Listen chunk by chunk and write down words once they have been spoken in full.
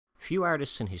few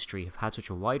artists in history have had such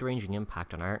a wide-ranging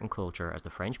impact on art and culture as the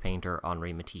French painter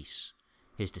Henri Matisse.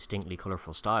 His distinctly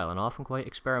colourful style and often quite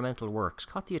experimental works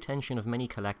caught the attention of many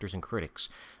collectors and critics,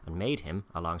 and made him,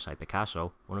 alongside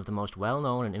Picasso, one of the most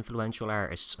well-known and influential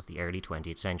artists of the early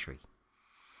 20th century.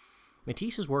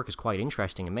 Matisse's work is quite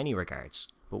interesting in many regards,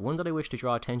 but one that I wish to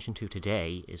draw attention to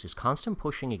today is his constant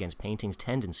pushing against painting's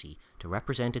tendency to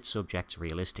represent its subjects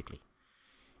realistically.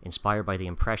 Inspired by the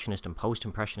Impressionist and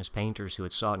post-Impressionist painters who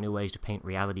had sought new ways to paint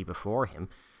reality before him,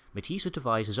 Matisse would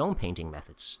devise his own painting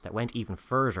methods that went even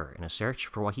further in a search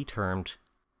for what he termed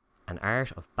an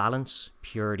art of balance,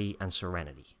 purity and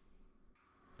serenity.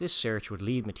 This search would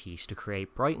lead Matisse to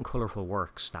create bright and colourful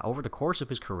works that over the course of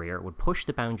his career would push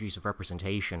the boundaries of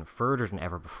representation further than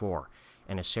ever before,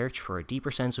 in a search for a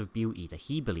deeper sense of beauty that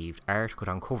he believed art could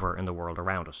uncover in the world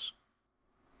around us.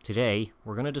 Today,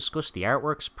 we're going to discuss the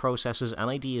artworks, processes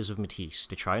and ideas of Matisse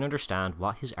to try and understand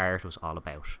what his art was all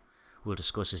about. We'll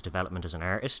discuss his development as an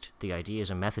artist, the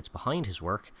ideas and methods behind his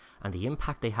work, and the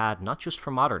impact they had not just for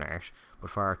modern art,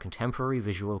 but for our contemporary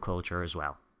visual culture as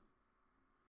well.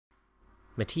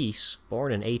 Matisse,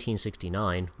 born in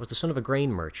 1869, was the son of a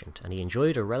grain merchant, and he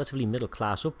enjoyed a relatively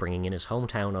middle-class upbringing in his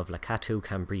hometown of Le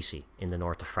Cateau-Cambrésis in the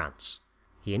north of France.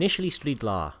 He initially studied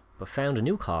law, but found a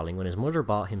new calling when his mother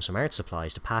bought him some art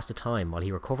supplies to pass the time while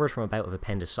he recovered from a bout of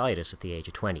appendicitis at the age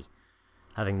of 20.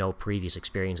 Having no previous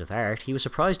experience with art, he was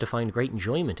surprised to find great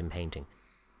enjoyment in painting,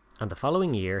 and the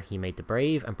following year he made the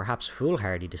brave and perhaps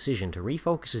foolhardy decision to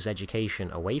refocus his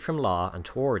education away from law and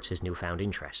towards his newfound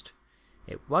interest.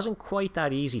 It wasn't quite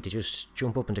that easy to just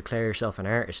jump up and declare yourself an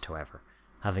artist, however.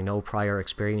 Having no prior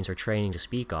experience or training to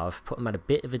speak of put him at a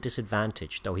bit of a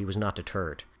disadvantage, though he was not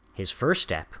deterred. His first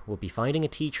step would be finding a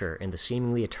teacher in the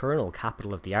seemingly eternal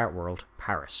capital of the art world,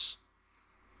 Paris.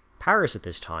 Paris at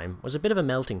this time was a bit of a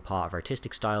melting pot of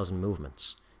artistic styles and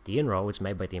movements. The inroads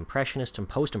made by the Impressionist and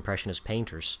post-Impressionist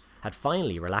painters had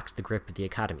finally relaxed the grip of the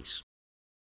academies.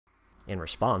 In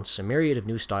response, a myriad of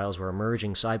new styles were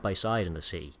emerging side by side in the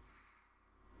city.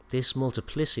 This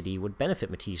multiplicity would benefit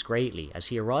Matisse greatly, as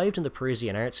he arrived in the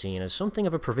Parisian art scene as something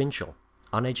of a provincial,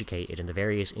 uneducated in the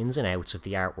various ins and outs of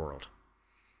the art world.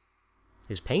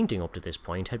 His painting up to this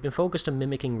point had been focused on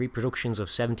mimicking reproductions of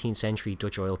 17th century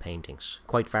Dutch oil paintings,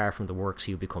 quite far from the works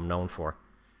he would become known for.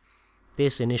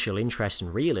 This initial interest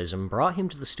in realism brought him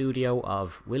to the studio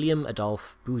of William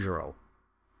Adolphe Bouguereau,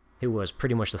 who was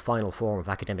pretty much the final form of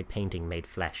academic painting made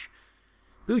flesh.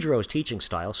 Bouguereau's teaching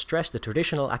style stressed the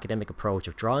traditional academic approach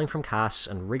of drawing from casts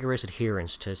and rigorous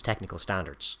adherence to technical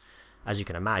standards. As you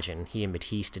can imagine, he and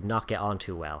Matisse did not get on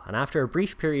too well, and after a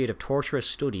brief period of torturous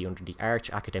study under the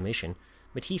arch-academician,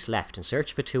 Matisse left in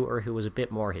search of a tutor who was a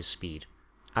bit more his speed.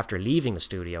 After leaving the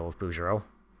studio of Bouguereau,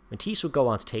 Matisse would go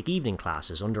on to take evening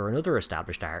classes under another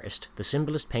established artist, the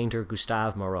symbolist painter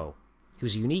Gustave Moreau,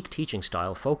 whose unique teaching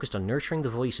style focused on nurturing the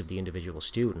voice of the individual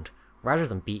student, rather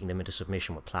than beating them into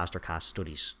submission with plaster cast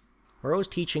studies. Moreau's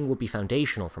teaching would be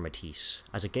foundational for Matisse,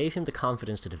 as it gave him the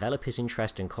confidence to develop his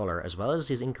interest in colour as well as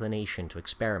his inclination to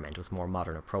experiment with more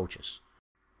modern approaches.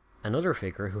 Another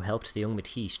figure who helped the young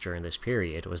Matisse during this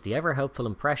period was the ever-helpful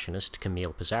Impressionist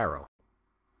Camille Pissarro.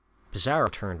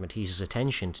 Pissarro turned Matisse's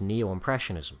attention to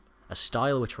Neo-Impressionism, a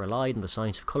style which relied on the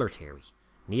science of colour theory.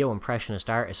 Neo-Impressionist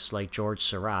artists like Georges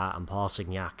Seurat and Paul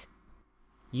Signac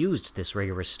used this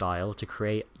rigorous style to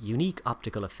create unique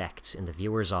optical effects in the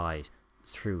viewer's eye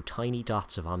through tiny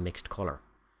dots of unmixed colour.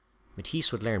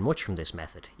 Matisse would learn much from this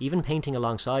method, even painting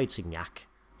alongside Signac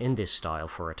in this style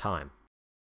for a time.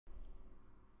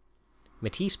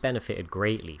 Matisse benefited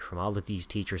greatly from all of these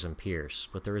teachers and peers,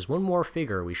 but there is one more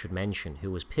figure we should mention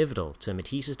who was pivotal to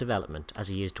Matisse's development as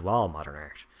he is to all modern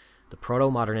art, the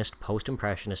proto-modernist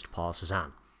post-impressionist Paul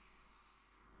Cézanne.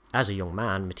 As a young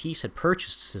man, Matisse had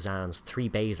purchased Cézanne's Three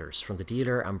Bathers from the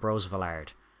dealer Ambroise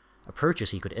Vollard, a purchase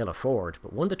he could ill afford,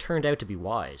 but one that turned out to be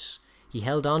wise. He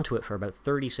held on to it for about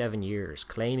 37 years,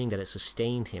 claiming that it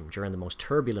sustained him during the most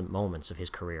turbulent moments of his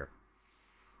career.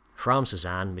 From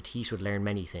Cézanne, Matisse would learn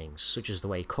many things, such as the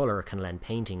way colour can lend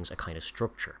paintings a kind of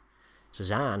structure.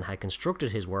 Cézanne had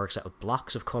constructed his works out of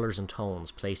blocks of colours and tones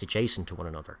placed adjacent to one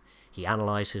another. He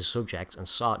analysed his subjects and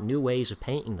sought new ways of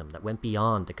painting them that went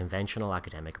beyond the conventional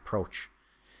academic approach.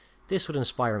 This would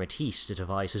inspire Matisse to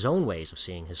devise his own ways of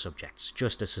seeing his subjects,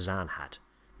 just as Cézanne had.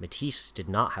 Matisse did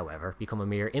not, however, become a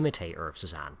mere imitator of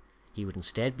Cézanne. He would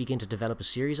instead begin to develop a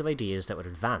series of ideas that would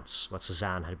advance what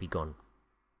Cézanne had begun.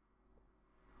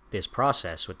 This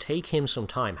process would take him some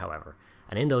time, however,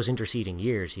 and in those interceding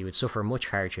years he would suffer much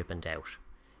hardship and doubt.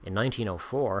 In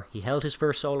 1904, he held his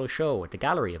first solo show at the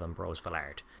gallery of Ambroise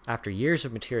Vollard. After years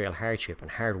of material hardship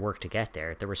and hard work to get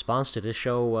there, the response to this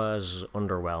show was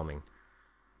underwhelming.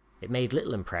 It made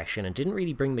little impression and didn't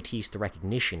really bring Matisse the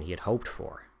recognition he had hoped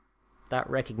for. That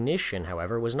recognition,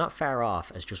 however, was not far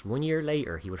off, as just 1 year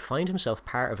later he would find himself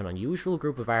part of an unusual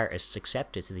group of artists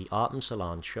accepted to the Autumn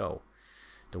Salon show.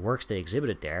 The works they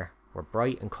exhibited there were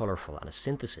bright and colourful and a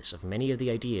synthesis of many of the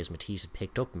ideas Matisse had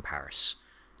picked up in Paris,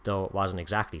 though it wasn't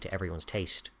exactly to everyone's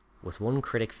taste, with one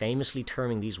critic famously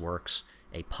terming these works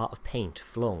a pot of paint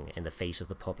flung in the face of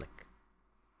the public.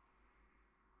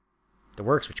 The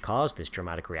works which caused this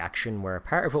dramatic reaction were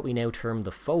part of what we now term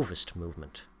the Fauvist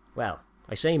movement. Well,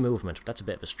 I say movement, but that's a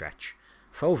bit of a stretch.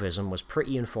 Fauvism was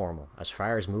pretty informal as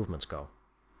far as movements go.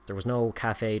 There was no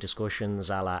cafe discussions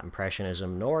a la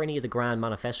Impressionism, nor any of the grand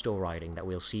manifesto writing that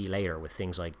we'll see later with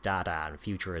things like Dada and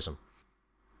Futurism.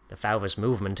 The Fauvist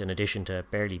movement, in addition to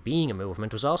barely being a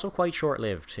movement, was also quite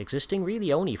short-lived, existing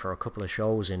really only for a couple of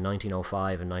shows in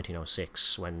 1905 and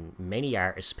 1906, when many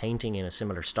artists painting in a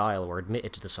similar style were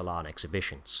admitted to the Salon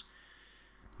exhibitions.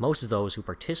 Most of those who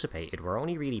participated were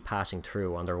only really passing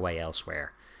through on their way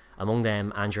elsewhere, among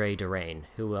them André Derain,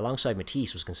 who alongside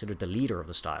Matisse was considered the leader of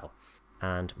the style,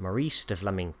 and Maurice de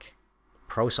Vlaminck,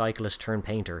 pro-cyclist turned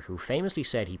painter who famously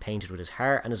said he painted with his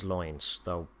heart and his loins,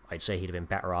 though I'd say he'd have been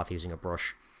better off using a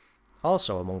brush.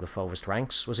 Also among the Fauvist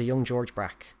ranks was a young George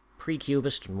Braque,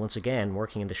 pre-cubist and once again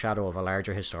working in the shadow of a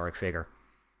larger historic figure.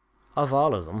 Of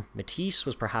all of them, Matisse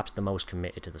was perhaps the most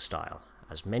committed to the style,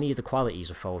 as many of the qualities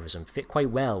of Fauvism fit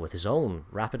quite well with his own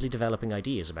rapidly developing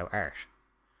ideas about art.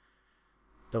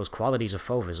 Those qualities of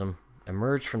Fauvism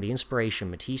emerged from the inspiration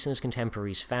Matisse and his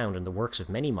contemporaries found in the works of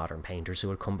many modern painters who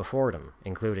had come before them,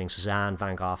 including Cézanne,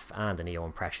 Van Gogh and the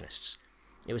Neo-Impressionists.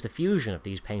 It was the fusion of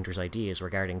these painters' ideas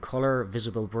regarding colour,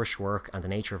 visible brushwork and the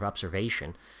nature of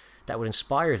observation that would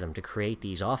inspire them to create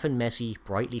these often messy,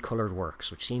 brightly coloured works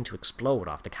which seemed to explode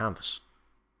off the canvas.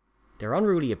 Their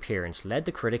unruly appearance led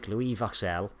the critic Louis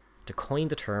Vauxel to coin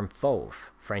the term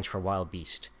fauve, French for wild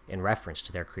beast, in reference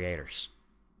to their creators.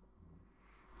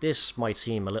 This might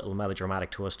seem a little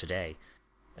melodramatic to us today,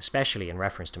 especially in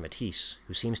reference to Matisse,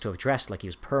 who seems to have dressed like he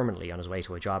was permanently on his way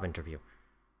to a job interview.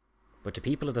 But to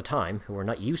people of the time, who were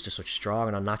not used to such strong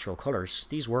and unnatural colours,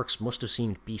 these works must have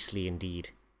seemed beastly indeed.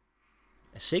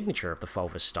 A signature of the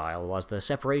Fauvist style was the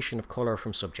separation of colour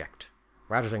from subject.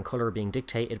 Rather than colour being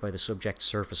dictated by the subject's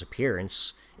surface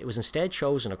appearance, it was instead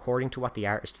chosen according to what the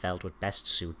artist felt would best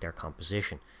suit their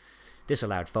composition. This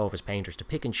allowed Fauvist painters to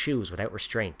pick and choose without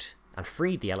restraint, and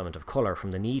freed the element of colour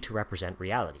from the need to represent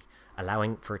reality,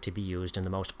 allowing for it to be used in the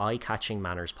most eye-catching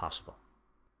manners possible.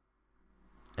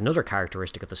 Another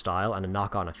characteristic of the style, and a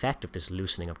knock-on effect of this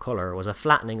loosening of colour, was a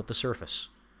flattening of the surface.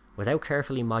 Without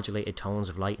carefully modulated tones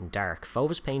of light and dark,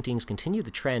 Fauvist paintings continued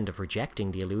the trend of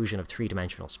rejecting the illusion of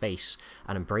three-dimensional space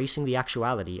and embracing the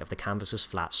actuality of the canvas's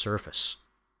flat surface.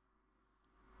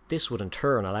 This would in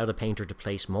turn allow the painter to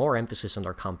place more emphasis on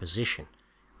their composition,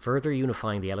 further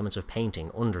unifying the elements of painting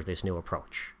under this new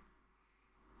approach.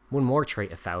 One more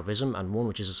trait of Fauvism, and one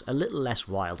which is a little less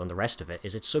wild than the rest of it,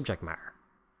 is its subject matter,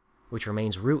 which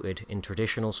remains rooted in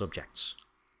traditional subjects.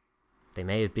 They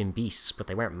may have been beasts, but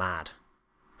they weren't mad.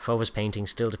 Fauvist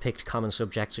paintings still depict common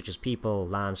subjects such as people,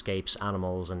 landscapes,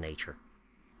 animals, and nature.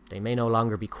 They may no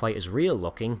longer be quite as real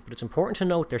looking, but it's important to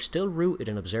note they're still rooted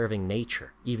in observing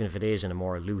nature, even if it is in a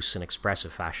more loose and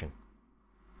expressive fashion.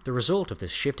 The result of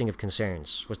this shifting of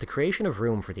concerns was the creation of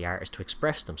room for the artist to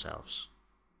express themselves.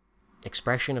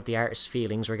 Expression of the artist's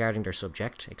feelings regarding their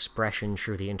subject, expression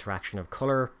through the interaction of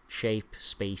colour, shape,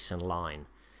 space and line.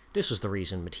 This was the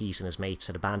reason Matisse and his mates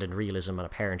had abandoned realism and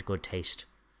apparent good taste.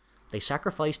 They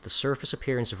sacrificed the surface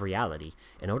appearance of reality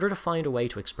in order to find a way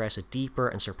to express a deeper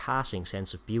and surpassing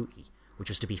sense of beauty, which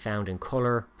was to be found in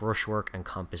colour, brushwork and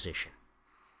composition.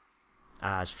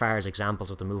 As far as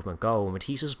examples of the movement go,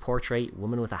 Matisse's portrait,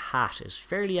 Woman with a Hat, is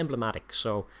fairly emblematic,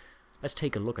 so let's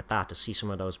take a look at that to see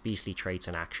some of those beastly traits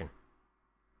in action.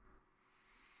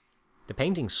 The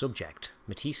painting's subject,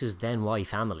 Matisse's then-wife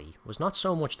family, was not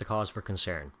so much the cause for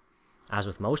concern. As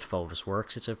with most Fauvist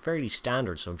works, it's a fairly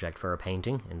standard subject for a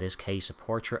painting, in this case a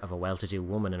portrait of a well-to-do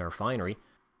woman in her finery,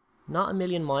 not a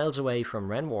million miles away from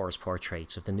Renoir's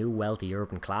portraits of the new wealthy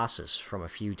urban classes from a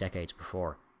few decades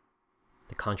before.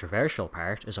 The controversial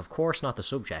part is of course not the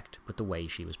subject, but the way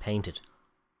she was painted.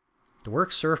 The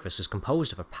work's surface is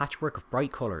composed of a patchwork of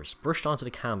bright colours brushed onto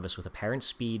the canvas with apparent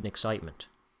speed and excitement.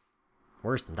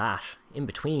 Worse than that, in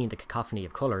between the cacophony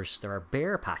of colours, there are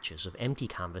bare patches of empty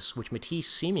canvas which Matisse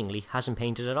seemingly hasn't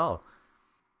painted at all.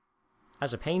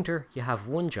 As a painter, you have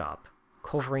one job,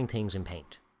 covering things in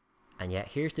paint. And yet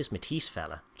here's this Matisse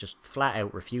fella, just flat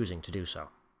out refusing to do so.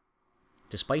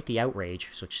 Despite the outrage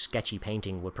such sketchy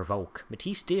painting would provoke,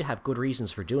 Matisse did have good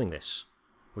reasons for doing this,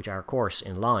 which are of course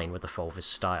in line with the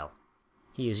Fauvist style.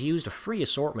 He has used a free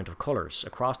assortment of colours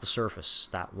across the surface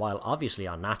that, while obviously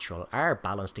unnatural, are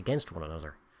balanced against one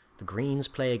another. The greens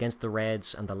play against the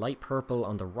reds, and the light purple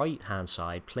on the right hand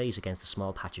side plays against a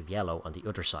small patch of yellow on the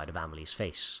other side of Amelie's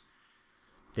face.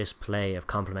 This play of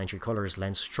complementary colours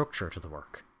lends structure to the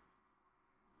work.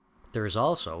 There is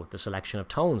also the selection of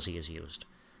tones he has used.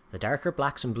 The darker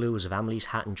blacks and blues of Amelie's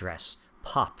hat and dress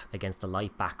pop against the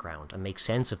light background and make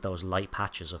sense of those light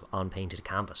patches of unpainted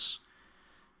canvas.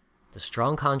 The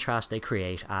strong contrast they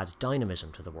create adds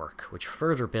dynamism to the work, which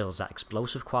further builds that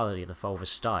explosive quality of the Fauve's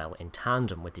style in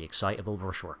tandem with the excitable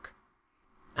brushwork.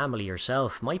 Amelie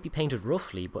herself might be painted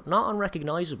roughly, but not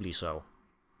unrecognisably so.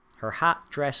 Her hat,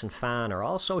 dress and fan are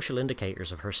all social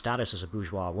indicators of her status as a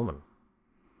bourgeois woman,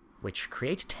 which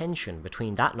creates tension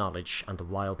between that knowledge and the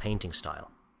wild painting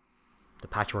style. The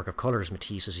patchwork of colours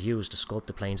Matisse has used to sculpt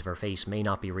the planes of her face may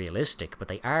not be realistic, but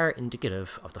they are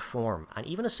indicative of the form and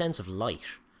even a sense of light.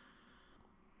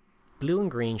 Blue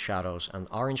and green shadows and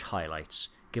orange highlights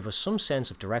give us some sense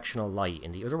of directional light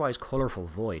in the otherwise colourful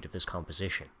void of this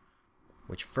composition,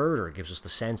 which further gives us the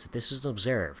sense that this is an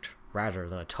observed rather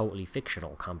than a totally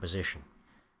fictional composition.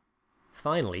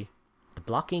 Finally, the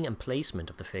blocking and placement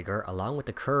of the figure, along with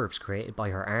the curves created by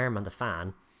her arm and the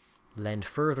fan, lend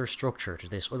further structure to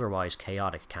this otherwise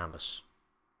chaotic canvas.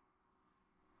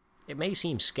 It may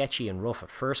seem sketchy and rough at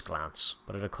first glance,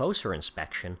 but at a closer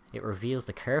inspection it reveals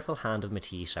the careful hand of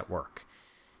Matisse at work.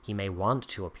 He may want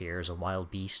to appear as a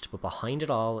wild beast, but behind it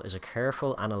all is a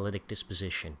careful analytic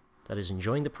disposition that is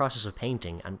enjoying the process of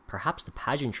painting and perhaps the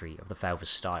pageantry of the Fauve's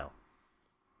style.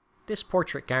 This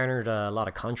portrait garnered a lot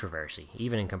of controversy,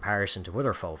 even in comparison to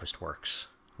other Fauvist works,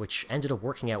 which ended up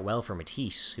working out well for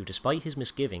Matisse, who despite his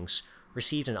misgivings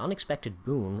received an unexpected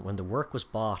boon when the work was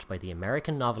bought by the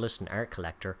American novelist and art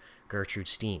collector Gertrude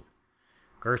Stein.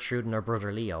 Gertrude and her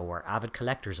brother Leo were avid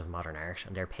collectors of modern art,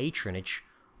 and their patronage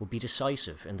would be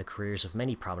decisive in the careers of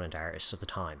many prominent artists of the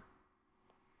time.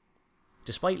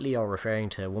 Despite Leo referring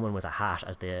to a woman with a hat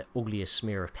as the ugliest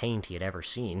smear of paint he had ever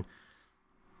seen,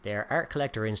 their art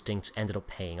collector instincts ended up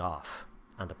paying off,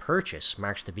 and the purchase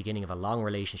marked the beginning of a long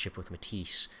relationship with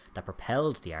Matisse that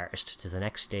propelled the artist to the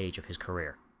next stage of his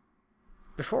career.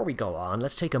 Before we go on,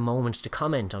 let's take a moment to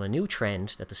comment on a new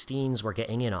trend that the Steins were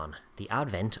getting in on, the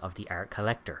advent of the art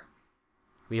collector.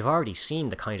 We have already seen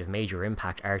the kind of major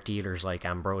impact art dealers like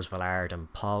Ambroise Vollard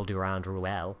and Paul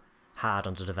Durand-Ruel had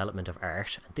on the development of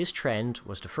art, and this trend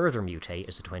was to further mutate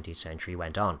as the 20th century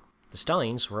went on. The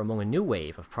Steins were among a new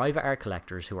wave of private art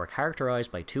collectors who were characterised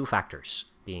by two factors,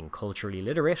 being culturally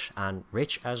literate and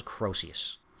rich as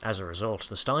Croesus. As a result,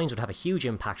 the Steins would have a huge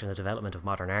impact on the development of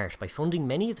modern art by funding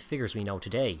many of the figures we know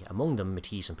today, among them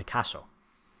Matisse and Picasso.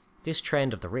 This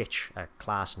trend of the rich, a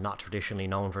class not traditionally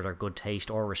known for their good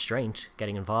taste or restraint,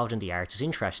 getting involved in the arts is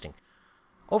interesting.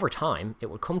 Over time,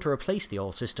 it would come to replace the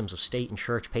old systems of state and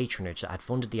church patronage that had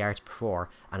funded the arts before,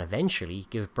 and eventually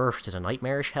give birth to the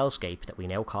nightmarish hellscape that we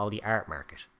now call the art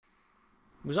market.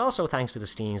 It was also thanks to the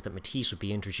Steins that Matisse would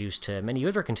be introduced to many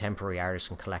other contemporary artists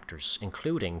and collectors,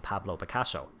 including Pablo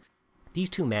Picasso. These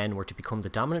two men were to become the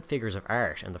dominant figures of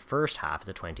art in the first half of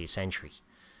the 20th century.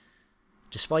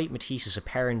 Despite Matisse's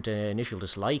apparent initial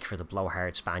dislike for the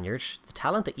blowhard Spaniard, the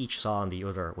talent that each saw in the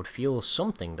other would fuel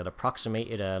something that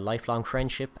approximated a lifelong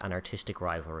friendship and artistic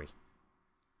rivalry.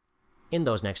 In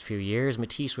those next few years,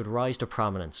 Matisse would rise to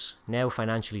prominence. Now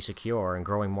financially secure and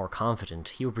growing more confident,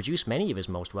 he would produce many of his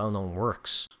most well-known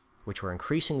works, which were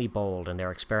increasingly bold in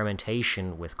their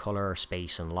experimentation with colour,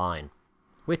 space and line.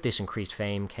 With this increased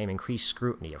fame came increased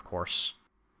scrutiny, of course.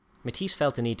 Matisse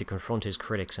felt the need to confront his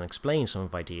critics and explain some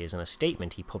of ideas in a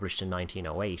statement he published in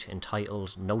 1908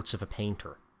 entitled Notes of a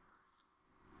Painter,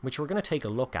 which we're going to take a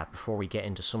look at before we get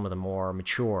into some of the more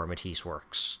mature Matisse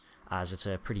works, as it's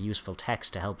a pretty useful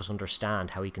text to help us understand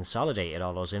how he consolidated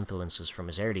all those influences from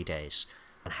his early days,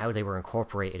 and how they were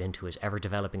incorporated into his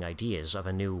ever-developing ideas of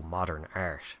a new modern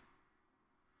art.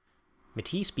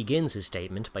 Matisse begins his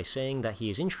statement by saying that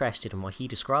he is interested in what he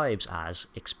describes as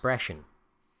expression.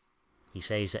 He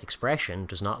says that expression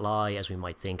does not lie, as we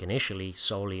might think initially,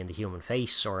 solely in the human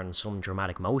face or in some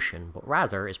dramatic motion, but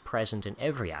rather is present in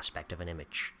every aspect of an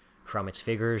image. From its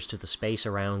figures to the space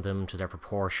around them to their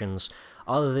proportions,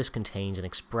 all of this contains an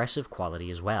expressive quality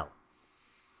as well.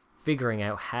 Figuring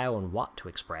out how and what to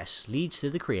express leads to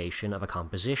the creation of a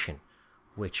composition,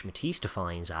 which Matisse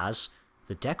defines as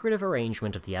the decorative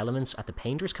arrangement of the elements at the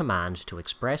painter's command to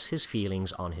express his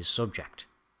feelings on his subject.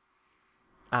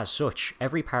 As such,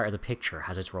 every part of the picture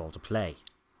has its role to play,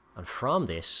 and from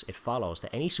this it follows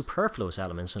that any superfluous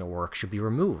elements in a work should be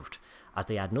removed, as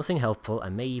they add nothing helpful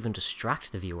and may even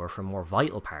distract the viewer from more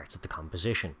vital parts of the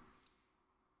composition.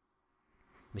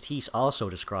 Matisse also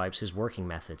describes his working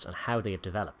methods and how they have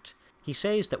developed. He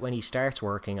says that when he starts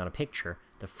working on a picture,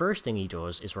 the first thing he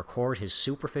does is record his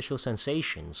superficial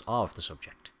sensations of the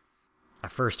subject. A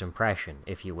first impression,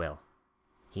 if you will.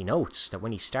 He notes that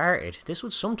when he started, this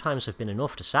would sometimes have been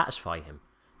enough to satisfy him,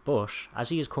 but as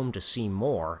he has come to see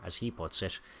more, as he puts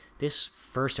it, this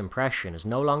first impression is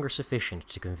no longer sufficient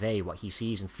to convey what he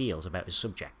sees and feels about his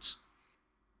subjects.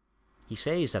 He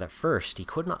says that at first he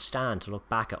could not stand to look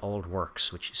back at old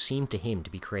works which seemed to him to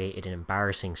be created in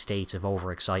embarrassing states of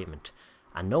overexcitement,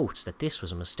 and notes that this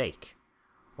was a mistake.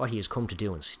 What he has come to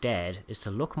do instead is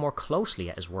to look more closely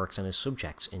at his works and his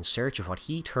subjects in search of what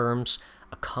he terms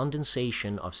a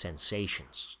condensation of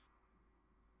sensations.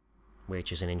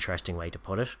 Which is an interesting way to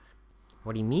put it.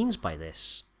 What he means by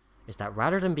this is that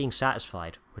rather than being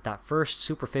satisfied with that first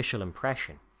superficial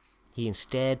impression, he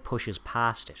instead pushes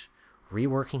past it,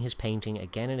 reworking his painting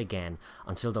again and again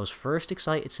until those first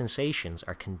excited sensations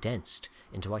are condensed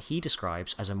into what he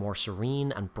describes as a more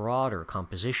serene and broader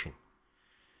composition.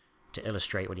 To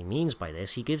illustrate what he means by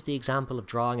this, he gives the example of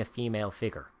drawing a female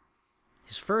figure.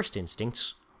 His first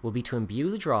instincts will be to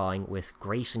imbue the drawing with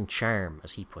grace and charm,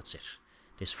 as he puts it.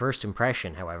 This first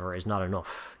impression, however, is not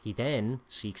enough. He then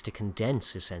seeks to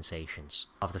condense his sensations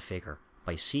of the figure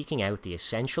by seeking out the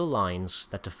essential lines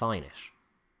that define it.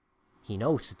 He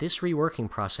notes that this reworking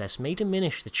process may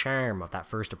diminish the charm of that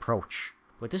first approach,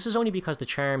 but this is only because the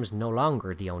charm is no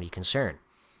longer the only concern.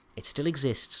 It still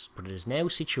exists, but it is now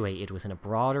situated within a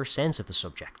broader sense of the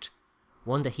subject,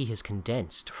 one that he has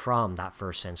condensed from that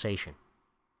first sensation.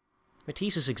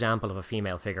 Matisse's example of a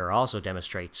female figure also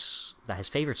demonstrates that his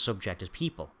favourite subject is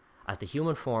people, as the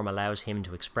human form allows him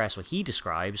to express what he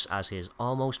describes as his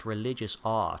almost religious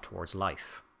awe towards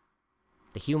life.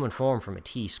 The human form for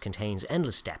Matisse contains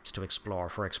endless depths to explore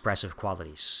for expressive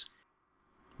qualities.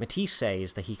 Matisse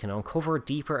says that he can uncover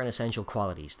deeper and essential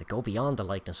qualities that go beyond the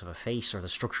likeness of a face or the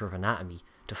structure of anatomy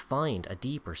to find a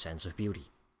deeper sense of beauty.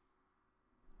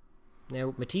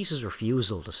 Now, Matisse's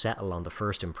refusal to settle on the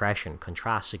first impression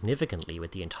contrasts significantly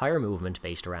with the entire movement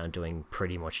based around doing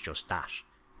pretty much just that,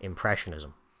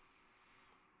 Impressionism.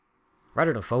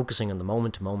 Rather than focusing on the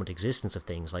moment-to-moment existence of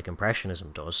things like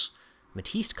Impressionism does,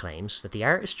 Matisse claims that the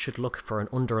artist should look for an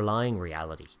underlying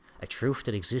reality, a truth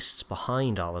that exists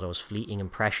behind all of those fleeting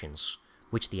impressions,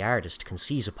 which the artist can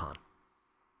seize upon.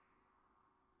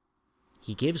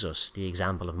 He gives us the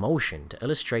example of motion to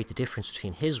illustrate the difference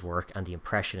between his work and the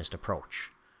Impressionist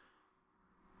approach.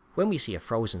 When we see a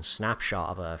frozen snapshot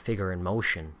of a figure in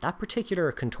motion, that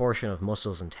particular contortion of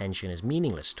muscles and tension is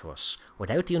meaningless to us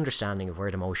without the understanding of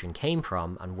where the motion came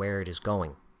from and where it is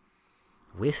going.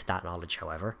 With that knowledge,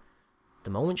 however,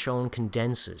 the moment shown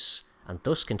condenses and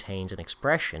thus contains an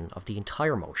expression of the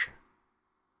entire motion.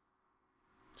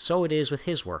 So it is with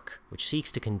his work, which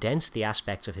seeks to condense the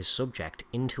aspects of his subject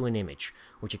into an image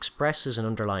which expresses an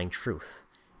underlying truth,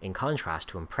 in contrast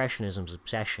to Impressionism's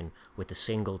obsession with the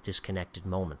single disconnected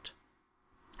moment.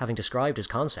 Having described his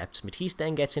concepts, Matisse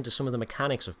then gets into some of the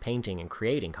mechanics of painting and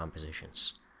creating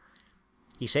compositions.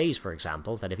 He says, for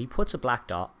example, that if he puts a black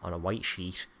dot on a white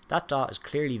sheet, that dot is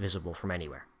clearly visible from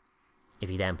anywhere. If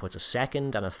he then puts a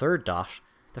second and a third dot,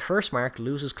 the first mark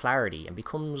loses clarity and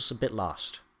becomes a bit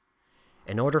lost.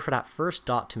 In order for that first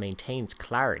dot to maintain its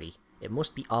clarity, it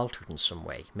must be altered in some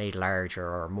way, made larger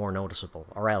or more noticeable,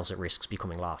 or else it risks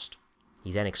becoming lost.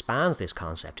 He then expands this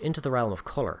concept into the realm of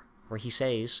colour, where he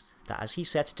says that as he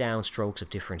sets down strokes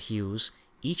of different hues,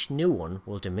 each new one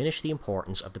will diminish the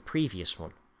importance of the previous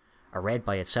one. A red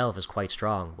by itself is quite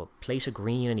strong, but place a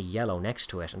green and a yellow next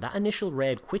to it, and that initial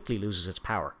red quickly loses its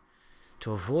power.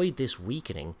 To avoid this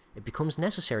weakening, it becomes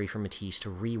necessary for Matisse to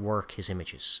rework his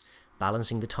images,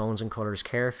 balancing the tones and colours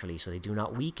carefully so they do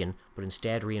not weaken, but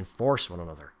instead reinforce one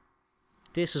another.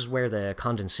 This is where the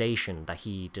condensation that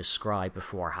he described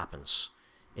before happens.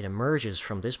 It emerges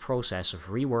from this process of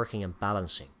reworking and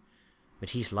balancing.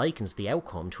 Matisse likens the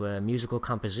outcome to a musical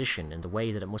composition in the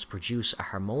way that it must produce a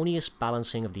harmonious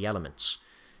balancing of the elements,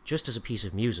 just as a piece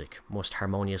of music must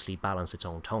harmoniously balance its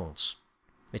own tones.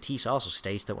 Matisse also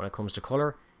states that when it comes to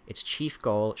colour, its chief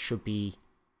goal should be,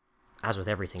 as with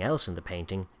everything else in the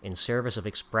painting, in service of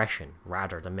expression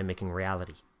rather than mimicking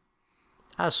reality.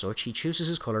 As such, he chooses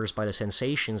his colours by the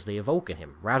sensations they evoke in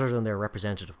him, rather than their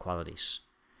representative qualities.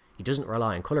 He doesn't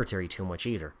rely on colour theory too much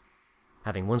either.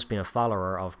 Having once been a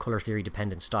follower of colour theory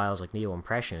dependent styles like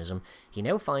Neo-Impressionism, he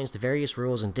now finds the various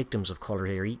rules and dictums of colour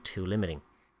theory too limiting.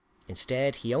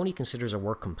 Instead, he only considers a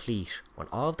work complete when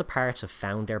all of the parts have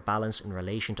found their balance in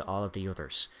relation to all of the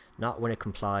others, not when it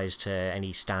complies to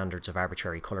any standards of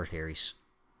arbitrary colour theories.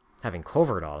 Having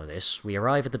covered all of this, we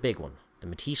arrive at the big one, the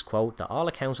Matisse quote that all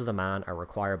accounts of the man are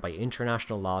required by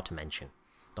international law to mention.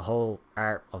 The whole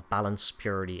art of balance,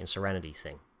 purity and serenity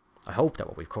thing. I hope that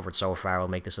what we've covered so far will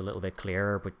make this a little bit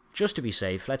clearer, but just to be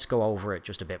safe, let's go over it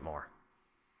just a bit more.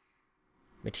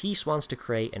 Matisse wants to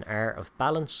create an art of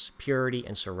balance, purity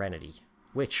and serenity,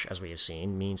 which, as we have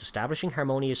seen, means establishing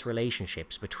harmonious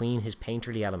relationships between his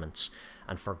painterly elements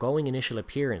and foregoing initial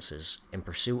appearances in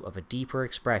pursuit of a deeper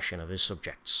expression of his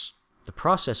subjects. The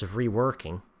process of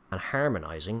reworking and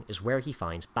harmonizing is where he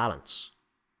finds balance.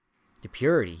 The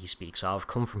purity he speaks of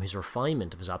comes from his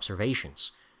refinement of his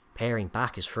observations, paring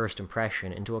back his first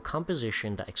impression into a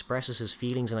composition that expresses his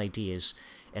feelings and ideas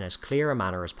in as clear a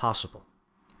manner as possible,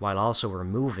 while also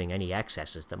removing any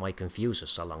excesses that might confuse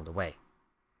us along the way.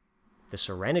 The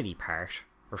serenity part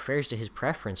refers to his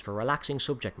preference for relaxing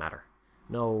subject matter.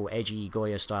 No edgy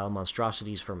Goya-style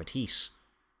monstrosities for Matisse.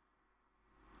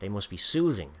 They must be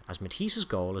soothing, as Matisse's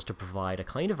goal is to provide a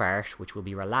kind of art which will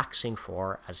be relaxing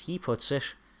for, as he puts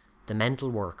it, the mental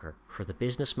worker, for the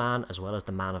businessman as well as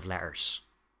the man of letters.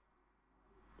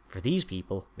 For these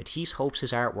people, Matisse hopes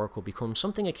his artwork will become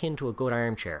something akin to a good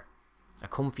armchair, a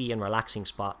comfy and relaxing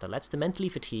spot that lets the mentally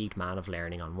fatigued man of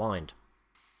learning unwind.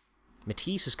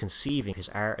 Matisse is conceiving his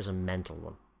art as a mental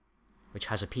one, which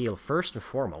has appeal first and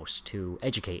foremost to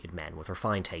educated men with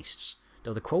refined tastes,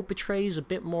 though the quote betrays a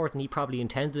bit more than he probably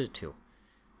intended it to.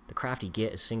 The crafty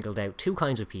git has singled out two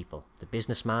kinds of people, the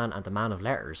businessman and the man of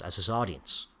letters, as his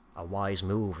audience. A wise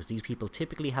move, as these people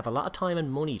typically have a lot of time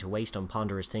and money to waste on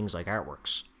ponderous things like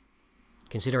artworks.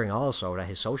 Considering also that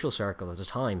his social circle at the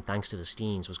time, thanks to the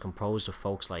Steens, was composed of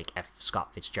folks like F.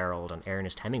 Scott Fitzgerald and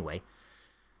Ernest Hemingway,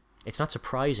 it's not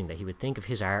surprising that he would think of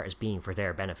his art as being for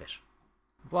their benefit.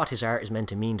 What his art is meant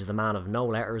to mean to the man of no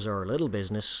letters or little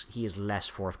business, he is less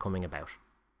forthcoming about.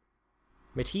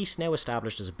 Matisse, now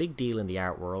established as a big deal in the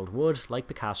art world, would, like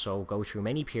Picasso, go through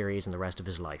many periods in the rest of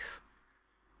his life.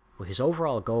 But his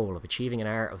overall goal of achieving an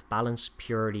art of balance,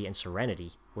 purity and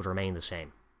serenity would remain the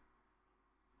same.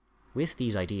 With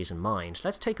these ideas in mind,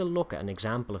 let's take a look at an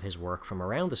example of his work from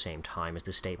around the same time as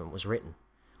this statement was written.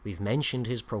 We've mentioned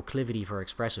his proclivity for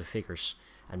expressive figures,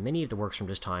 and many of the works from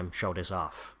this time show this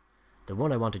off. The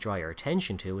one I want to draw your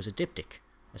attention to is a diptych,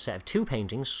 a set of two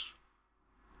paintings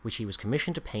which he was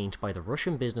commissioned to paint by the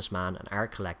Russian businessman and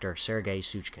art collector Sergei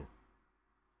Suchkin.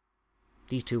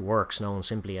 These two works, known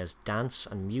simply as Dance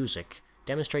and Music,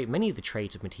 demonstrate many of the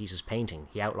traits of Matisse's painting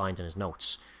he outlined in his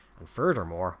notes, and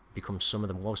furthermore become some of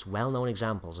the most well-known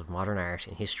examples of modern art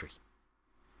in history.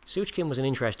 Suchkin was an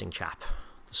interesting chap.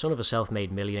 The son of a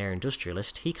self-made millionaire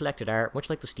industrialist, he collected art much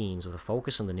like the Steens, with a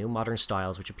focus on the new modern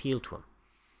styles which appealed to him.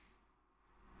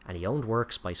 And he owned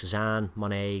works by Cézanne,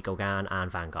 Monet, Gauguin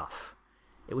and Van Gogh.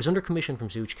 It was under commission from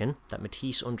Suchkin that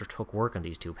Matisse undertook work on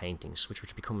these two paintings, which were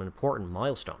to become an important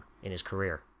milestone in his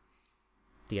career.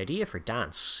 The idea for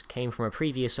Dance came from a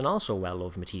previous and also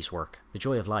well-loved Matisse work, The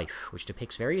Joy of Life, which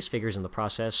depicts various figures in the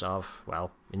process of,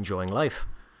 well, enjoying life.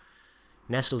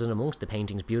 Nestled in amongst the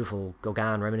painting's beautiful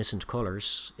Gauguin-reminiscent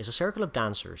colours is a circle of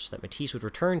dancers that Matisse would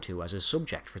return to as his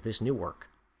subject for this new work.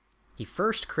 He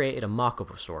first created a mock-up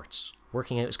of sorts,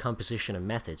 working out his composition and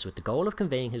methods with the goal of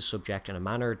conveying his subject in a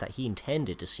manner that he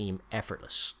intended to seem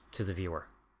effortless to the viewer.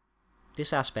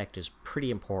 This aspect is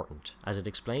pretty important, as it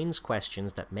explains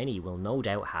questions that many will no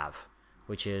doubt have,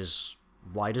 which is,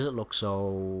 why does it look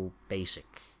so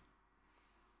basic?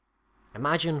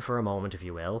 Imagine for a moment, if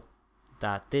you will,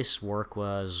 that this work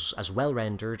was as well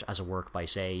rendered as a work by,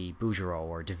 say, Bouguereau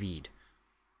or David.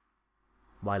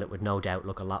 While it would no doubt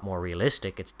look a lot more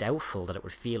realistic, it's doubtful that it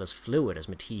would feel as fluid as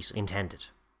Matisse intended.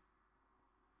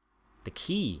 The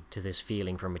key to this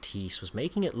feeling for Matisse was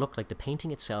making it look like the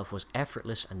painting itself was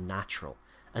effortless and natural,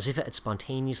 as if it had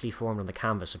spontaneously formed on the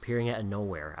canvas, appearing out of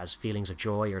nowhere, as feelings of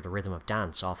joy or the rhythm of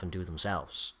dance often do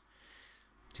themselves.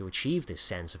 To achieve this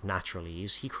sense of natural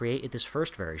ease, he created this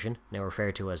first version, now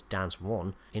referred to as Dance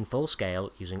 1, in full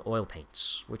scale using oil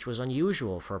paints, which was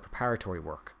unusual for a preparatory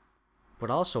work,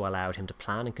 but also allowed him to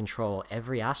plan and control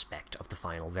every aspect of the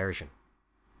final version.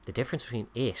 The difference between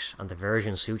it and the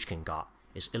version Suchkin got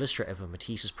is illustrative of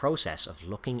Matisse's process of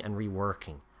looking and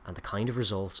reworking, and the kind of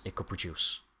results it could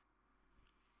produce.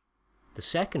 The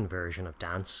second version of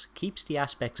Dance keeps the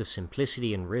aspects of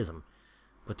simplicity and rhythm,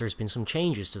 but there's been some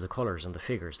changes to the colours and the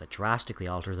figures that drastically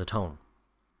alter the tone.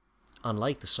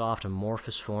 Unlike the soft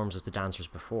amorphous forms of the dancers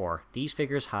before, these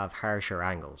figures have harsher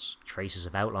angles, traces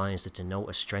of outlines that denote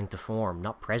a strength of form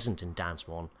not present in Dance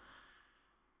 1.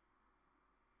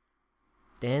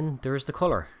 Then there's the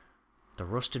colour. The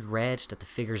rusted red that the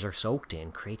figures are soaked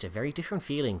in creates a very different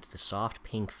feeling to the soft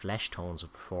pink flesh tones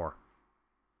of before.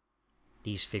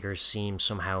 These figures seem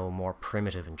somehow more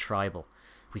primitive and tribal,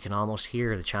 We can almost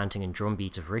hear the chanting and drum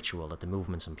beats of ritual that the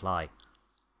movements imply.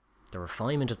 The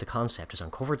refinement of the concept has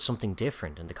uncovered something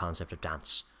different in the concept of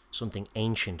dance, something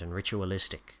ancient and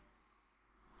ritualistic,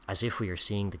 as if we are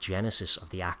seeing the genesis of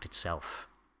the act itself.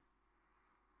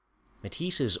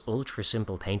 Matisse's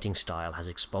ultra-simple painting style has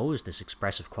exposed this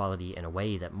expressive quality in a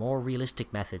way that more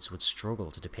realistic methods would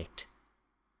struggle to depict.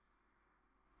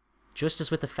 Just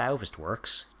as with the Fauvist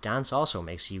works, dance also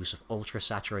makes use of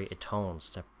ultra-saturated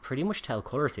tones that pretty much tell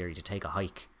colour theory to take a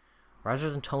hike.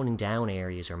 Rather than toning down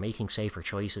areas or making safer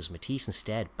choices, Matisse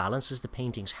instead balances the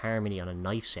painting's harmony on a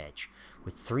knife's edge,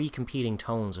 with 3 competing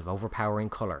tones of overpowering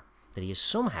colour that he has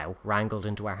somehow wrangled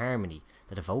into a harmony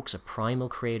that evokes a primal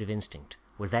creative instinct,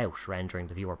 without rendering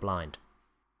the viewer blind.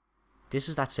 This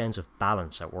is that sense of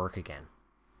balance at work again.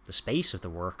 The space of the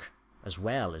work, as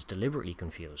well, is deliberately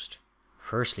confused.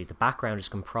 Firstly, the background is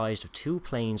comprised of 2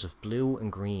 planes of blue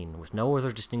and green, with no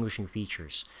other distinguishing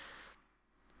features.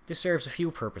 This serves a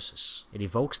few purposes. It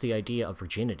evokes the idea of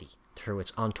virginity through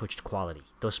its untouched quality,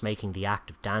 thus making the act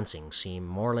of dancing seem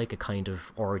more like a kind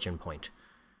of origin point.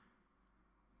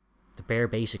 The bare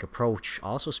basic approach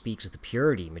also speaks of the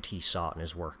purity Matisse sought in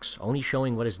his works, only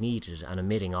showing what is needed and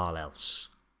omitting all else.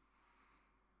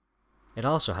 It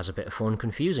also has a bit of fun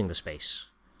confusing the space.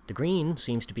 The green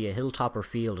seems to be a hilltop or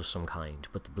field of some kind,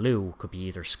 but the blue could be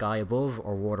either sky above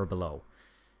or water below.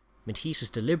 Matisse has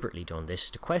deliberately done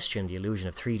this to question the illusion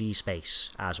of 3D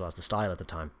space, as was the style at the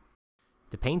time.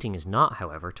 The painting is not,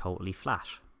 however, totally flat.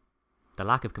 The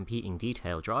lack of competing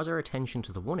detail draws our attention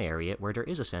to the one area where there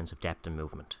is a sense of depth and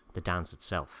movement, the dance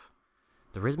itself.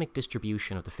 The rhythmic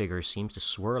distribution of the figures seems to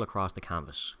swirl across the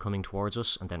canvas, coming towards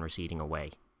us and then receding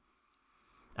away.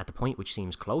 At the point which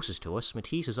seems closest to us,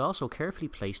 Matisse has also carefully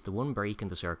placed the one break in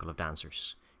the circle of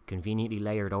dancers. Conveniently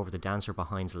layered over the dancer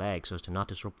behind's leg so as to not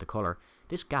disrupt the colour,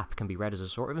 this gap can be read as a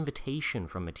sort of invitation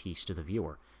from Matisse to the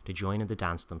viewer to join in the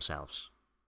dance themselves.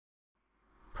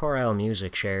 Chorale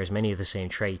music shares many of the same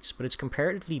traits, but its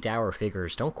comparatively dour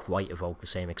figures don't quite evoke the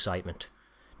same excitement.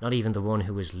 Not even the one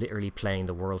who is literally playing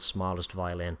the world's smallest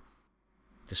violin.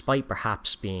 Despite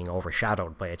perhaps being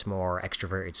overshadowed by its more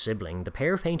extroverted sibling, the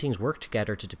pair of paintings work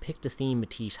together to depict the theme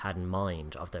Matisse had in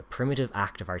mind of the primitive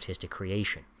act of artistic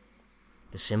creation.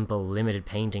 The simple, limited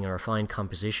painting and refined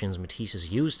compositions Matisse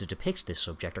has used to depict this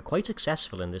subject are quite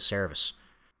successful in this service.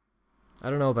 I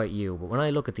don't know about you, but when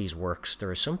I look at these works,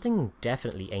 there is something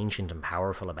definitely ancient and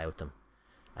powerful about them.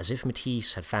 As if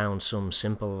Matisse had found some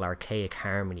simple, archaic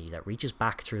harmony that reaches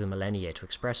back through the millennia to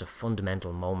express a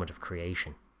fundamental moment of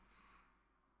creation.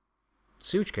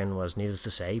 Suchkin was, needless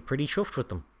to say, pretty chuffed with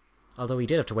them, although he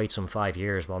did have to wait some 5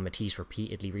 years while Matisse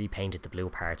repeatedly repainted the blue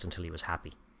parts until he was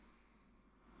happy.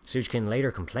 Suchkin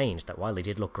later complained that while they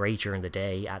did look great during the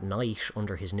day, at night,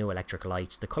 under his new electric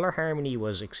lights, the colour harmony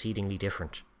was exceedingly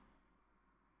different.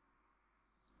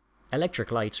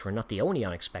 Electric lights were not the only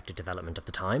unexpected development of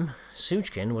the time.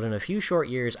 Suchkin would, in a few short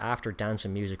years after Dance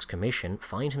and Music's commission,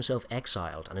 find himself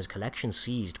exiled and his collection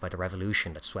seized by the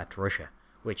revolution that swept Russia,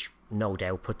 which no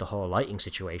doubt put the whole lighting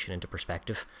situation into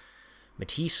perspective.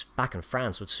 Matisse, back in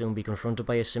France, would soon be confronted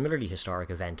by a similarly historic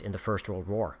event in the First World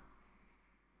War.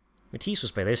 Matisse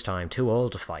was by this time too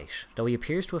old to fight, though he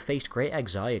appears to have faced great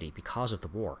anxiety because of the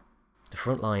war. The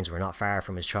front lines were not far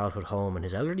from his childhood home, and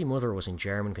his elderly mother was in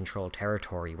German-controlled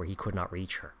territory where he could not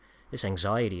reach her. This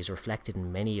anxiety is reflected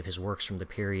in many of his works from the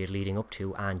period leading up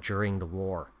to and during the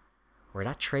war, where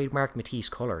that trademark Matisse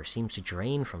colour seems to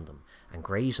drain from them, and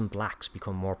greys and blacks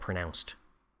become more pronounced.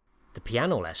 The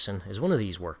Piano Lesson is one of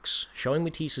these works, showing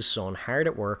Matisse's son hard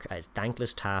at work at his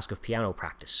thankless task of piano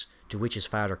practice, to which his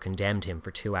father condemned him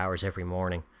for 2 hours every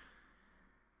morning.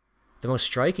 The most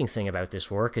striking thing about this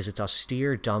work is its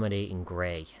austere, dominating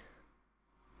grey.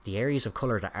 The areas of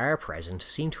colour that are present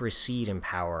seem to recede in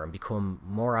power and become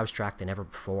more abstract than ever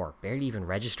before, barely even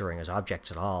registering as objects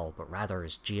at all, but rather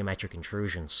as geometric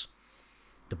intrusions.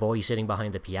 The boy sitting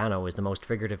behind the piano is the most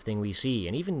figurative thing we see,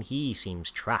 and even he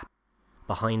seems trapped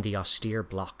behind the austere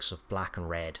blocks of black and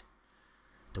red.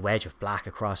 The wedge of black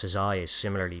across his eye is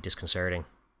similarly disconcerting.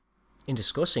 In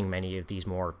discussing many of these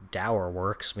more dour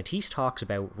works, Matisse talks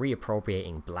about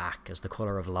reappropriating black as the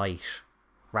colour of light,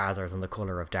 rather than the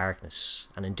colour of darkness,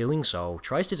 and in doing so,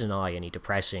 tries to deny any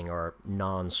depressing or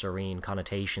non-serene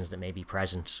connotations that may be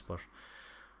present, but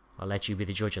I'll let you be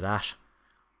the judge of that.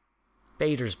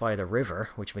 Bathers by the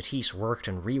River, which Matisse worked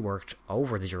and reworked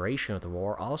over the duration of the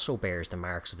war, also bears the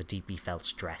marks of a deeply felt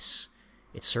stress.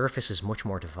 Its surface is much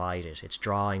more divided, its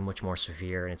drawing much more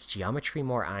severe, and its geometry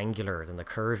more angular than the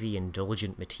curvy,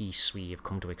 indulgent Matisse we have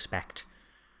come to expect.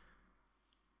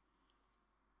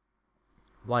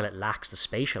 While it lacks the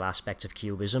spatial aspects of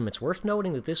Cubism, it's worth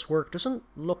noting that this work doesn't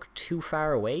look too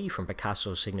far away from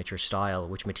Picasso's signature style,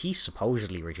 which Matisse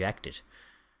supposedly rejected.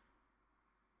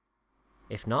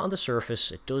 If not on the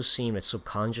surface, it does seem that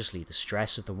subconsciously the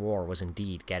stress of the war was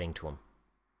indeed getting to him.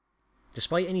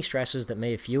 Despite any stresses that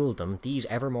may have fueled them, these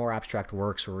ever more abstract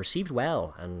works were received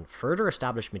well and further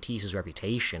established Matisse's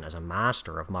reputation as a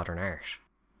master of modern art,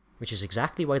 which is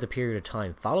exactly why the period of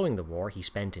time following the war he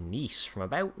spent in Nice from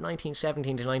about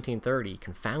 1917 to 1930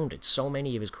 confounded so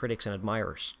many of his critics and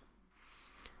admirers.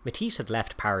 Matisse had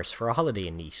left Paris for a holiday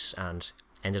in Nice and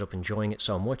ended up enjoying it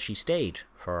so much he stayed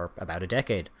for about a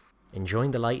decade,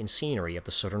 enjoying the light and scenery of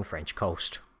the southern French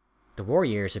coast. The war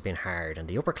years had been hard, and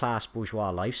the upper-class bourgeois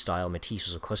lifestyle Matisse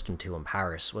was accustomed to in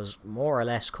Paris was more or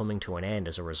less coming to an end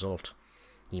as a result.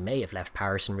 He may have left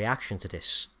Paris in reaction to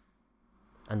this,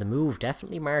 and the move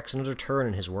definitely marks another turn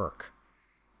in his work.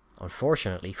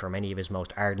 Unfortunately for many of his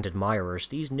most ardent admirers,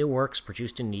 these new works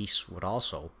produced in Nice would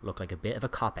also look like a bit of a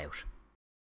cop-out.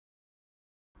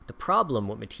 The problem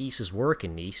with Matisse's work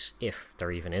in Nice, if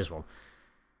there even is one,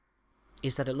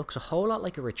 is that it looks a whole lot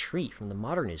like a retreat from the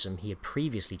modernism he had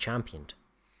previously championed.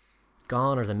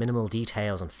 Gone are the minimal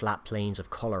details and flat planes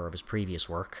of colour of his previous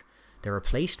work. They're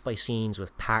replaced by scenes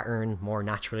with pattern, more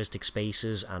naturalistic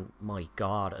spaces, and, my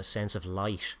god, a sense of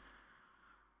light.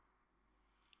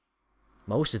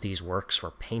 Most of these works were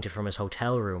painted from his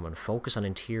hotel room and focus on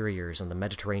interiors on the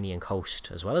Mediterranean coast,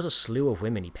 as well as a slew of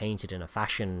women he painted in a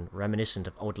fashion reminiscent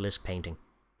of odalisque painting.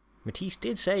 Matisse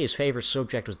did say his favourite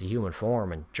subject was the human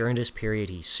form, and during this period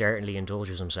he certainly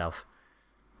indulges himself.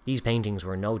 These paintings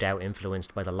were no doubt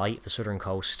influenced by the light of the southern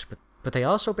coast, but they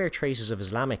also bear traces of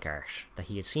Islamic art that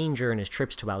he had seen during his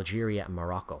trips to Algeria and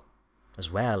Morocco, as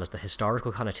well as the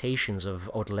historical connotations of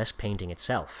odalisque painting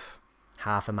itself,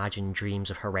 half-imagined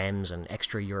dreams of harems and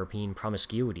extra-European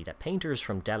promiscuity that painters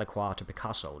from Delacroix to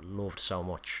Picasso loved so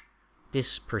much.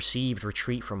 This perceived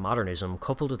retreat from modernism,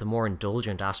 coupled with the more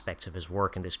indulgent aspects of his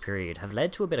work in this period, have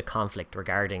led to a bit of conflict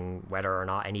regarding whether or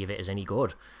not any of it is any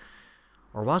good.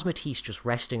 Or was Matisse just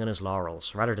resting on his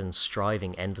laurels, rather than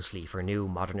striving endlessly for new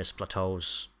modernist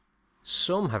plateaus?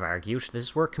 Some have argued that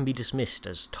this work can be dismissed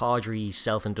as tawdry,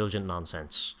 self-indulgent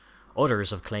nonsense.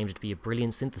 Others have claimed it to be a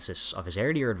brilliant synthesis of his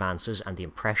earlier advances and the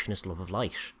Impressionist love of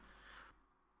light.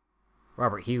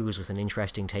 Robert Hughes, with an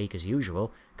interesting take as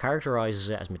usual, characterises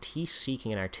it as Matisse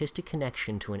seeking an artistic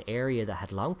connection to an area that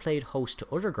had long played host to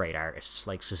other great artists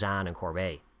like Cézanne and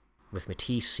Courbet, with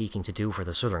Matisse seeking to do for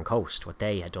the southern coast what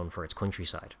they had done for its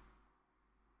countryside.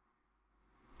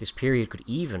 This period could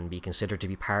even be considered to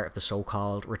be part of the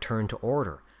so-called return to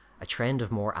order, a trend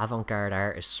of more avant-garde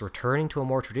artists returning to a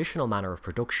more traditional manner of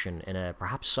production in a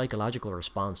perhaps psychological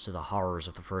response to the horrors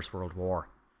of the First World War,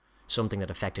 something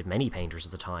that affected many painters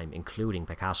of the time, including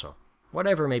Picasso.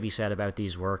 Whatever may be said about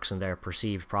these works and their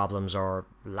perceived problems or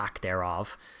lack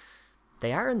thereof,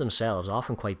 they are in themselves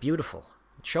often quite beautiful,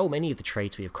 and show many of the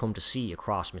traits we have come to see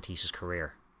across Matisse's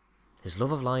career. His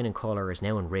love of line and colour is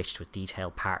now enriched with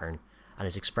detailed pattern, and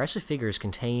his expressive figures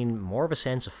contain more of a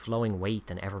sense of flowing weight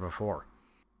than ever before.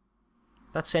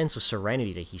 That sense of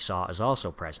serenity that he saw is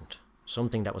also present,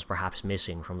 something that was perhaps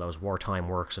missing from those wartime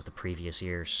works of the previous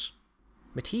years.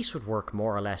 Matisse would work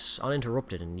more or less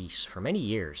uninterrupted in Nice for many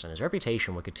years, and his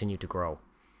reputation would continue to grow.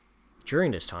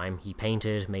 During this time, he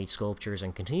painted, made sculptures,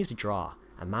 and continued to draw,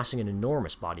 amassing an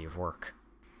enormous body of work.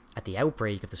 At the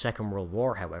outbreak of the Second World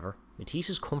War, however,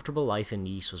 Matisse's comfortable life in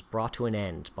Nice was brought to an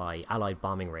end by Allied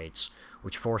bombing raids,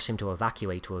 which forced him to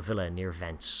evacuate to a villa near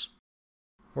Vence.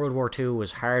 World War II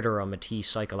was harder on Matisse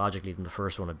psychologically than the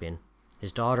first one had been.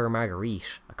 His daughter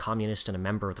Marguerite, a communist and a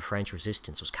member of the French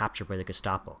resistance, was captured by the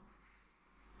Gestapo.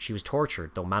 She was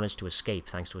tortured, though managed to escape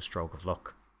thanks to a stroke of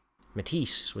luck.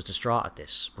 Matisse was distraught at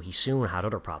this, but he soon had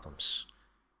other problems.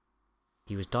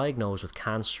 He was diagnosed with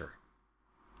cancer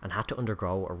and had to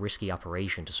undergo a risky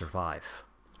operation to survive.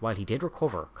 While he did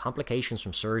recover, complications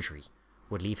from surgery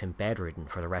would leave him bedridden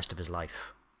for the rest of his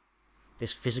life.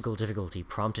 This physical difficulty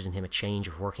prompted in him a change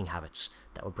of working habits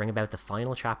that would bring about the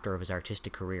final chapter of his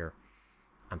artistic career,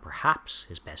 and perhaps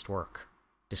his best work.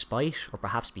 Despite, or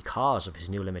perhaps because of his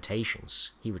new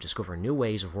limitations, he would discover new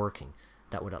ways of working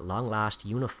that would at long last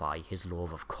unify his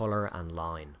love of colour and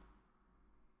line.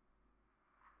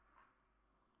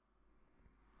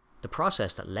 The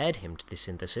process that led him to this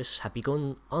synthesis had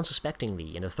begun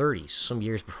unsuspectingly in the 30s, some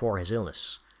years before his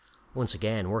illness. Once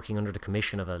again, working under the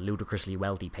commission of a ludicrously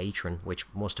wealthy patron, which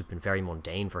must have been very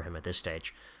mundane for him at this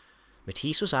stage,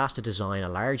 Matisse was asked to design a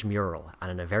large mural,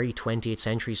 and in a very 20th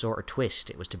century sort of twist,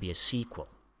 it was to be a sequel.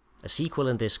 A sequel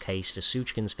in this case to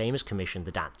Suchkin's famous commission,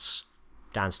 The Dance.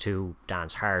 Dance 2,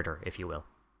 Dance Harder, if you will.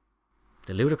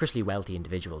 The ludicrously wealthy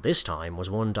individual this time was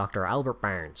one Dr. Albert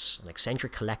Barnes, an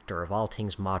eccentric collector of all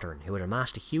things modern who had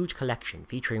amassed a huge collection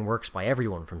featuring works by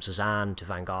everyone from Cézanne to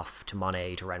Van Gogh to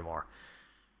Monet to Renoir.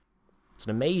 It's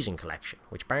an amazing collection,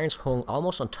 which Barnes hung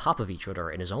almost on top of each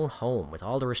other in his own home with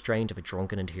all the restraint of a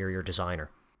drunken interior designer.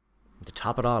 And to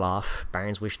top it all off,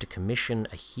 Barnes wished to commission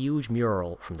a huge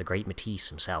mural from the great Matisse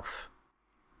himself.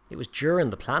 It was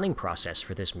during the planning process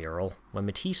for this mural when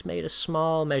Matisse made a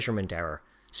small measurement error,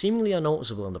 seemingly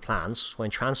unnoticeable in the plans. When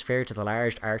transferred to the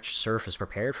large arched surface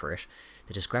prepared for it,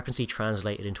 the discrepancy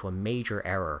translated into a major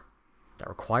error that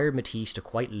required Matisse to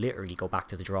quite literally go back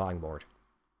to the drawing board.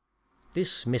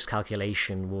 This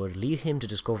miscalculation would lead him to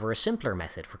discover a simpler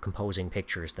method for composing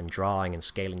pictures than drawing and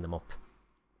scaling them up.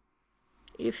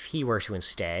 If he were to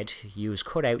instead use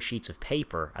cut-out sheets of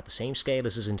paper at the same scale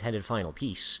as his intended final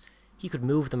piece, he could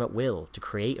move them at will to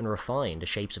create and refine the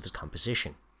shapes of his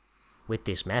composition. With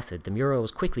this method, the mural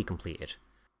was quickly completed.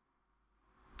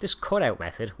 This cut-out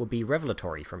method would be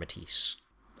revelatory for Matisse,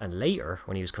 and later,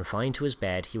 when he was confined to his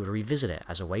bed, he would revisit it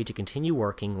as a way to continue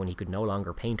working when he could no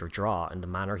longer paint or draw in the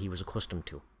manner he was accustomed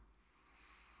to.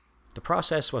 The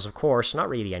process was, of course, not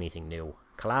really anything new.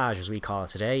 Collage, as we call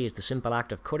it today, is the simple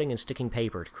act of cutting and sticking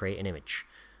paper to create an image.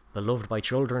 Beloved by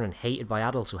children and hated by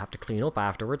adults who have to clean up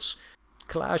afterwards,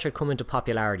 collage had come into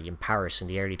popularity in Paris in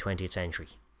the early 20th century.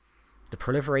 The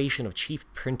proliferation of cheap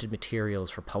printed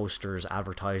materials for posters,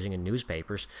 advertising and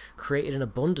newspapers created an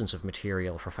abundance of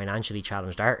material for financially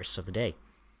challenged artists of the day.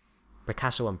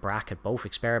 Picasso and Braque had both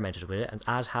experimented with it,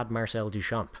 as had Marcel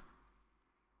Duchamp.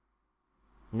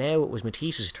 Now it was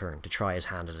Matisse's turn to try his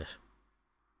hand at it.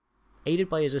 Aided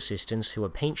by his assistants, who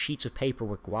would paint sheets of paper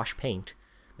with gouache paint,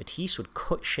 Matisse would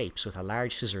cut shapes with a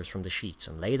large scissors from the sheets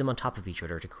and lay them on top of each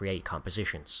other to create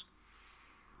compositions.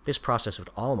 This process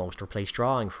would almost replace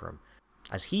drawing for him,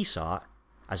 as he saw it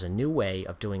as a new way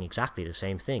of doing exactly the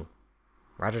same thing.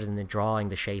 Rather than drawing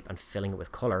the shape and filling it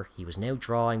with colour, he was now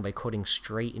drawing by cutting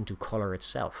straight into colour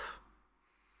itself.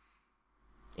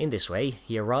 In this way,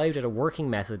 he arrived at a working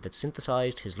method that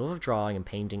synthesized his love of drawing and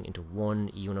painting into one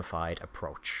unified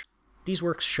approach. These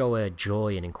works show a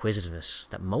joy and inquisitiveness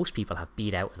that most people have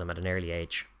beat out of them at an early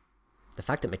age. The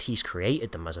fact that Matisse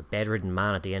created them as a bedridden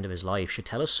man at the end of his life should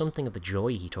tell us something of the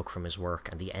joy he took from his work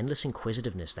and the endless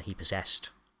inquisitiveness that he possessed.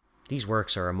 These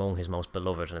works are among his most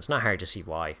beloved, and it's not hard to see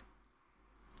why.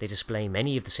 They display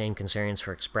many of the same concerns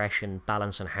for expression,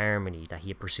 balance and harmony that he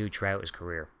had pursued throughout his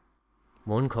career.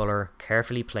 One colour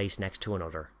carefully placed next to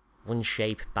another, one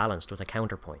shape balanced with a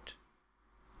counterpoint.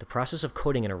 The process of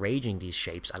cutting and arranging these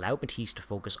shapes allowed Matisse to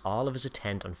focus all of his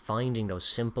intent on finding those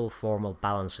simple formal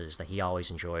balances that he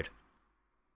always enjoyed.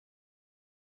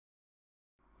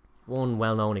 One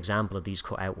well-known example of these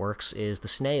cut-out works is The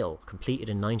Snail, completed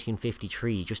in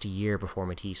 1953, just a year before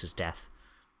Matisse's death.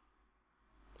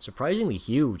 Surprisingly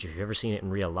huge if you've ever seen it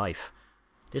in real life.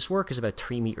 This work is about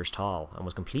 3 meters tall and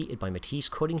was completed by Matisse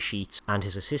cutting sheets and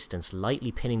his assistants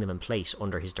lightly pinning them in place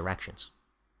under his directions.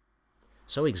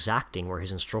 So exacting were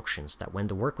his instructions that when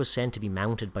the work was sent to be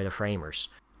mounted by the framers,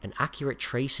 an accurate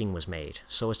tracing was made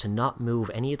so as to not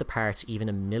move any of the parts even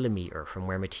a millimeter from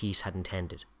where Matisse had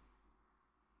intended.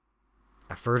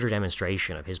 A further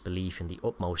demonstration of his belief in the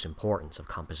utmost importance of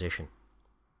composition.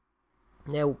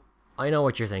 Now, I know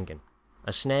what you're thinking.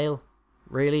 A snail?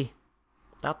 Really?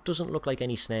 That doesn't look like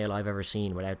any snail I've ever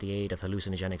seen without the aid of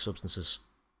hallucinogenic substances.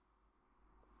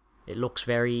 It looks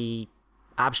very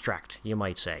abstract, you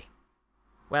might say.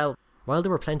 Well, while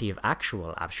there were plenty of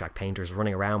actual abstract painters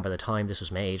running around by the time this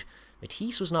was made,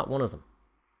 Matisse was not one of them.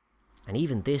 And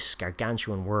even this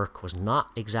gargantuan work was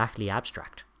not exactly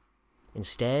abstract.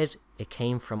 Instead, it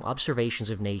came from observations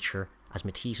of nature, as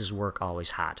Matisse's work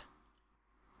always had.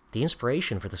 The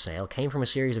inspiration for the snail came from a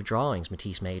series of drawings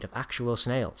Matisse made of actual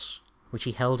snails, which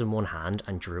he held in one hand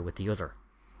and drew with the other.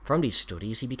 From these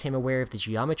studies, he became aware of the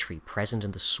geometry present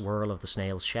in the swirl of the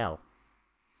snail's shell.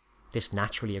 This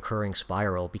naturally occurring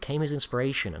spiral became his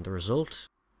inspiration, and the result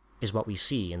is what we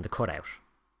see in the cutout.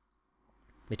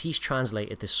 Matisse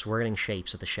translated the swirling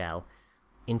shapes of the shell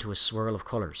into a swirl of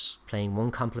colours, playing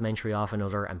one complementary off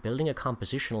another and building a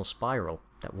compositional spiral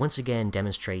that once again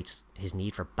demonstrates his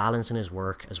need for balance in his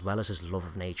work as well as his love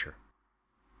of nature.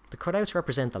 The cutouts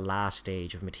represent the last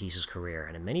stage of Matisse's career,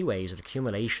 and in many ways an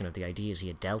accumulation of the ideas he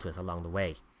had dealt with along the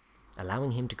way,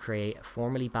 allowing him to create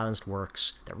formally balanced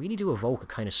works that really do evoke a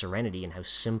kind of serenity in how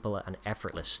simple and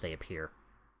effortless they appear.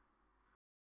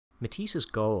 Matisse's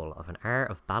goal of an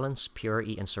art of balance,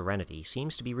 purity and serenity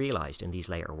seems to be realised in these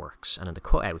later works, and in the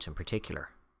cutouts in particular.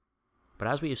 But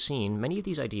as we have seen, many of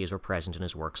these ideas were present in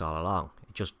his works all along.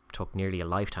 It just took nearly a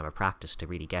lifetime of practice to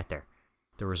really get there.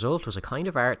 The result was a kind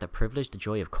of art that privileged the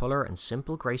joy of colour and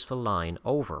simple graceful line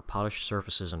over polished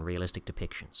surfaces and realistic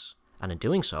depictions, and in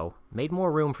doing so, made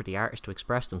more room for the artist to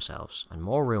express themselves, and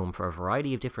more room for a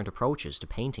variety of different approaches to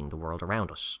painting the world around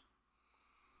us.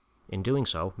 In doing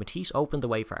so, Matisse opened the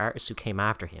way for artists who came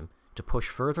after him to push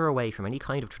further away from any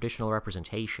kind of traditional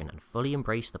representation and fully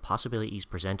embrace the possibilities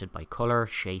presented by colour,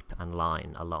 shape and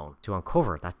line alone, to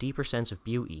uncover that deeper sense of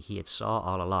beauty he had saw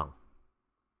all along.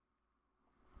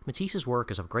 Matisse's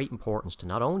work is of great importance to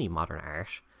not only modern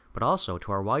art, but also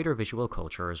to our wider visual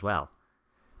culture as well.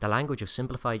 The language of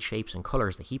simplified shapes and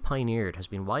colours that he pioneered has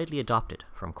been widely adopted,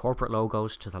 from corporate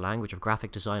logos to the language of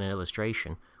graphic design and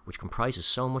illustration, which comprises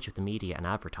so much of the media and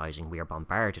advertising we are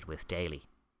bombarded with daily.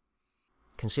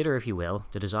 Consider, if you will,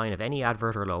 the design of any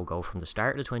advert or logo from the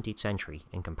start of the 20th century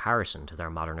in comparison to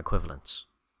their modern equivalents.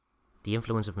 The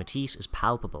influence of Matisse is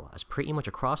palpable, as pretty much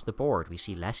across the board we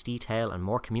see less detail and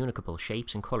more communicable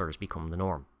shapes and colours become the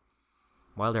norm.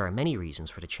 While there are many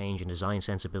reasons for the change in design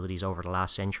sensibilities over the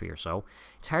last century or so,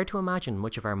 it's hard to imagine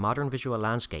much of our modern visual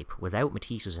landscape without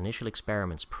Matisse's initial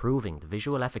experiments proving the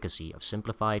visual efficacy of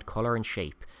simplified colour and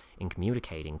shape in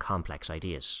communicating complex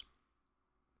ideas.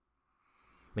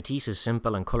 Matisse's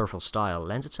simple and colourful style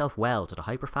lends itself well to the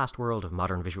hyperfast world of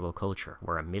modern visual culture,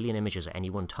 where a million images at any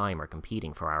one time are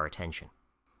competing for our attention.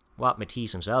 What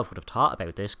Matisse himself would have thought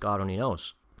about this, God only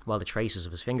knows. While the traces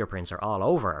of his fingerprints are all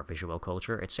over our visual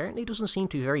culture, it certainly doesn't seem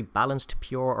to be very balanced,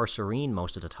 pure or serene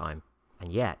most of the time.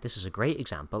 And yet, this is a great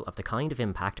example of the kind of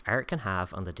impact art can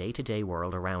have on the day-to-day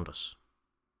world around us.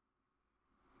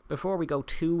 Before we go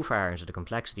too far into the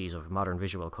complexities of modern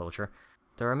visual culture,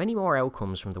 there are many more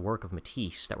outcomes from the work of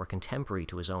Matisse that were contemporary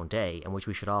to his own day and which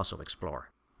we should also explore.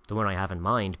 The one I have in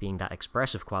mind being that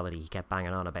expressive quality he kept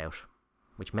banging on about,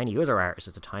 which many other artists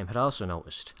at the time had also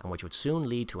noticed, and which would soon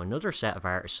lead to another set of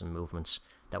artists and movements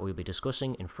that we'll be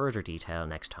discussing in further detail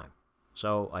next time.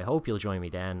 So I hope you'll join me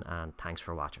then, and thanks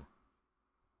for watching.